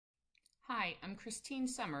Hi, I'm Christine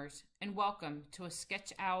Summers, and welcome to a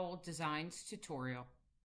Sketch Owl Designs tutorial.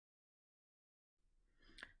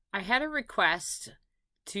 I had a request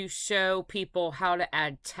to show people how to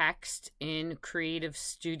add text in Creative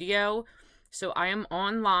Studio. So I am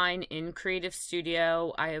online in Creative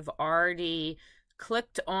Studio. I have already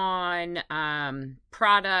clicked on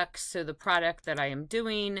products. So the product that I am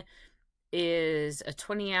doing is a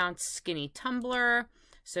 20-ounce skinny tumbler.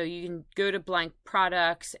 So you can go to blank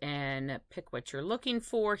products and pick what you're looking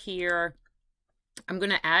for here. I'm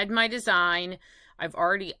going to add my design. I've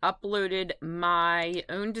already uploaded my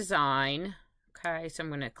own design. Okay, so I'm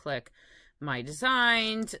going to click my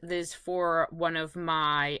designs. This is for one of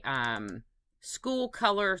my school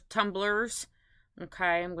color tumblers.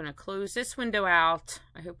 Okay, I'm going to close this window out.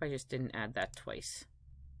 I hope I just didn't add that twice.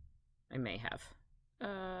 I may have.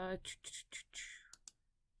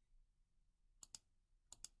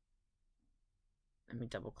 Let me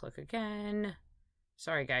double click again.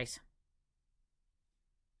 Sorry, guys.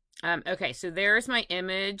 Okay, so there's my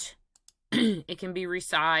image. It can be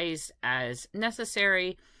resized as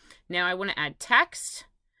necessary. Now I want to add text.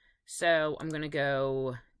 So I'm going to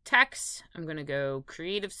go text. I'm going to go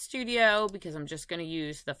Creative Studio because I'm just going to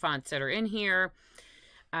use the fonts that are in here.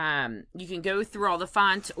 You can go through all the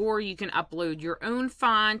fonts or you can upload your own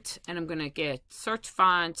font. And I'm going to get search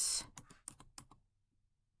fonts.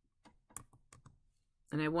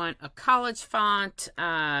 And I want a college font.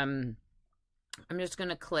 I'm just going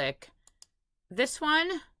to click this one.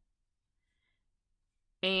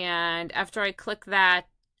 And after I click that,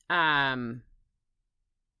 now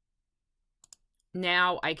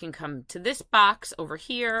I can come to this box over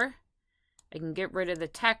here. I can get rid of the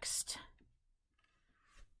text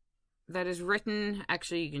that is written.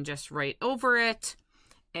 Actually, you can just write over it.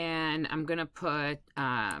 And I'm going to put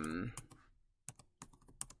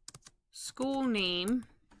school name.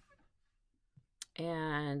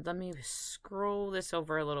 And let me scroll this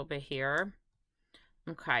over a little bit here.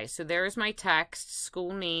 Okay, so there's my text,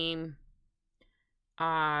 school name.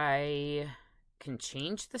 I can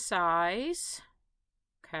change the size.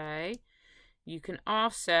 Okay. You can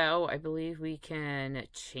also, I believe we can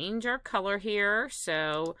change our color here.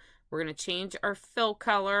 So we're going to change our fill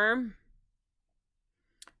color.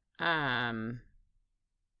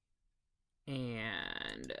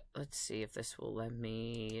 And let's see if this will let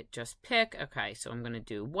me just pick. Okay, so I'm going to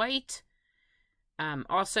do white.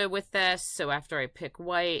 Also with this, so after I pick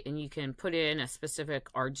white, and you can put in a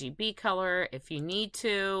specific RGB color if you need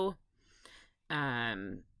to.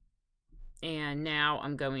 And now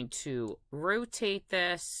I'm going to rotate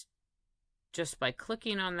this just by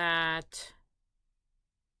clicking on that.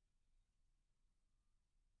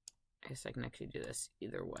 I guess I can actually do this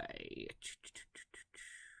either way.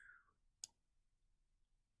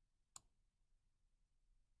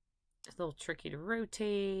 It's a little tricky to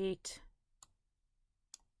rotate.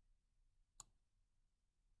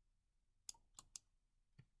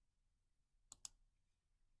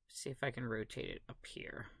 See if I can rotate it up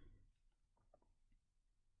here.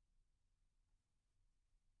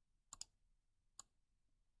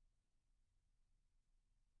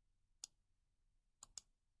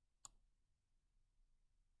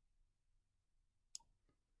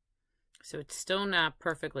 So it's still not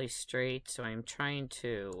perfectly straight, so I'm trying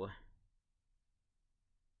to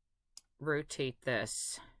rotate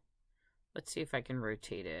this. Let's see if I can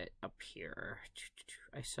rotate it up here.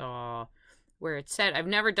 I saw where it said, I've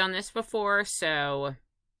never done this before, so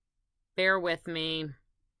bear with me.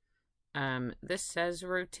 This says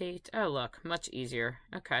rotate. Oh, look, much easier.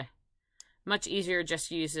 Okay. Much easier,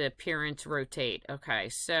 just use the appearance rotate. Okay,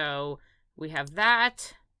 so we have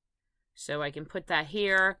that. So I can put that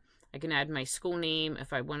here. I can add my school name.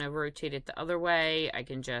 If I want to rotate it the other way, I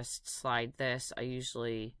can just slide this. I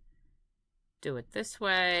usually do it this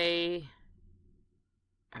way.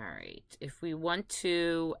 All right, if we want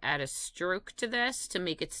to add a stroke to this to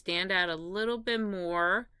make it stand out a little bit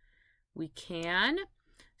more, we can.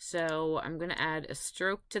 So I'm going to add a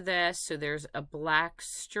stroke to this. So there's a black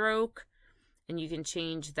stroke, and you can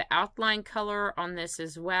change the outline color on this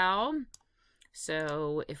as well.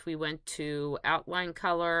 So if we went to outline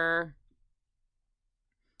color,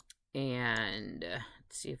 and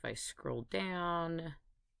let's see if I scroll down.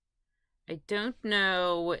 I don't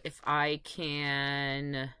know if I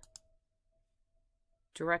can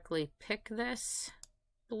directly pick this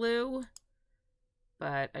blue,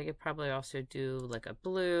 but I could probably also do like a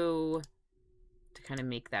blue to kind of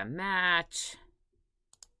make that match.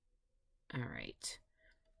 All right.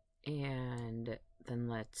 And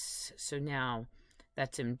then so now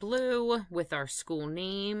that's in blue with our school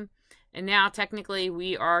name. And now technically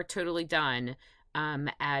we are totally done.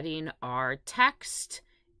 adding our text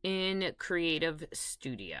in Creative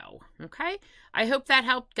Studio. Okay, I hope that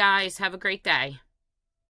helped, guys. Have a great day.